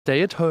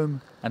Stay at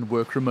home and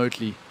work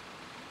remotely.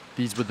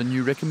 These were the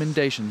new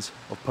recommendations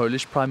of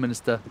Polish Prime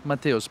Minister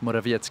Mateusz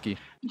Morawiecki.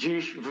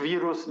 Dziś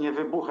wirus nie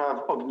wybucha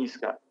w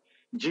ogniskach.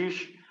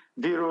 Dziś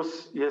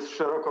wirus jest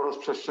szeroko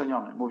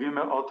rozprzestrzeniony.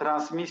 Mówimy o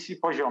transmisji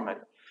poziomej.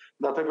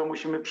 Dlatego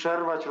musimy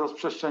przerwać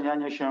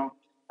rozprzestrzenianie się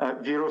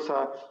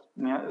wirusa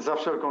za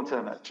wszelką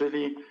cenę.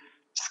 Czyli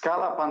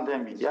skala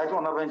pandemii, jak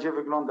ona będzie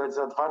wyglądać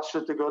za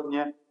 2-3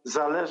 tygodnie,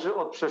 zależy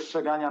od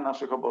przestrzegania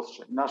naszych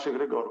obostrzeń, naszych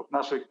rygorów,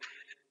 naszych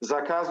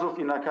zakazów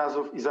i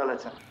nakazów i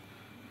zaleceń.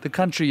 The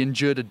country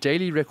endured a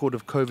daily record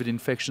of COVID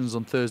infections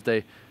on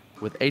Thursday,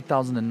 with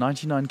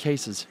 8,099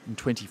 cases in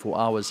 24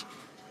 hours,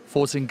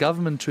 forcing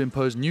government to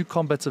impose new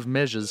combative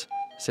measures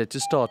set to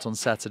start on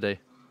Saturday.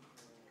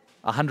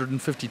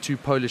 152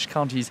 Polish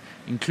counties,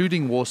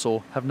 including Warsaw,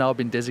 have now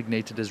been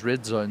designated as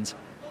red zones,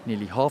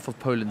 nearly half of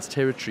Poland's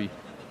territory.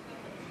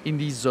 In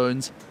these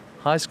zones,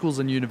 high schools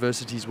and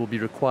universities will be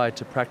required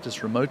to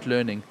practice remote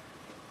learning,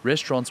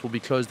 restaurants will be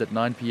closed at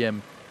 9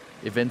 p.m,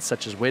 events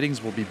such as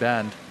weddings will be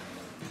banned,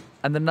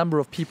 and the number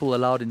of people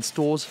allowed in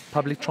stores,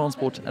 public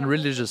transport and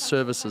religious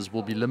services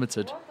will be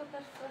limited.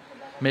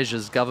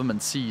 Measures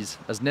government sees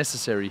as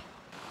necessary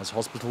as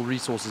hospital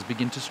resources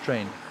begin to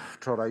strain.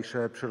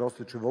 Wczorajsze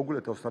przyrosty, czy w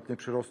ogóle te ostatnie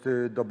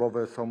przyrosty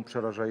dobowe są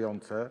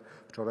przerażające.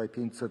 Wczoraj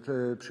 500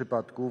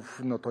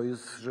 przypadków, no to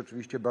jest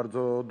rzeczywiście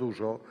bardzo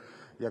dużo.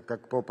 Jak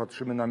tak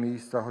popatrzymy na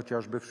miejsca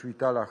chociażby w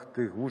szpitalach,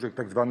 tych łóżek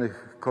tak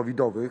zwanych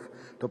covidowych,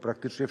 to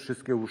praktycznie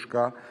wszystkie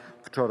łóżka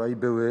wczoraj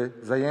były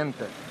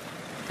zajęte.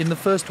 In the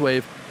first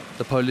wave,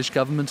 the Polish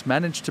government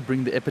managed to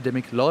bring the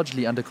epidemic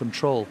largely under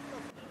control,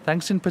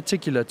 thanks in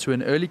particular to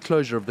an early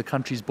closure of the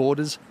country's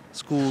borders,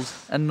 schools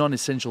and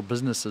non-essential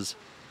businesses.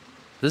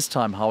 This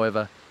time,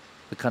 however,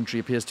 the country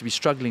appears to be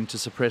struggling to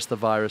suppress the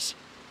virus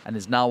and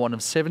is now one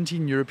of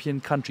 17 European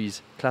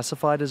countries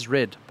classified as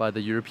red by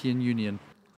the European Union.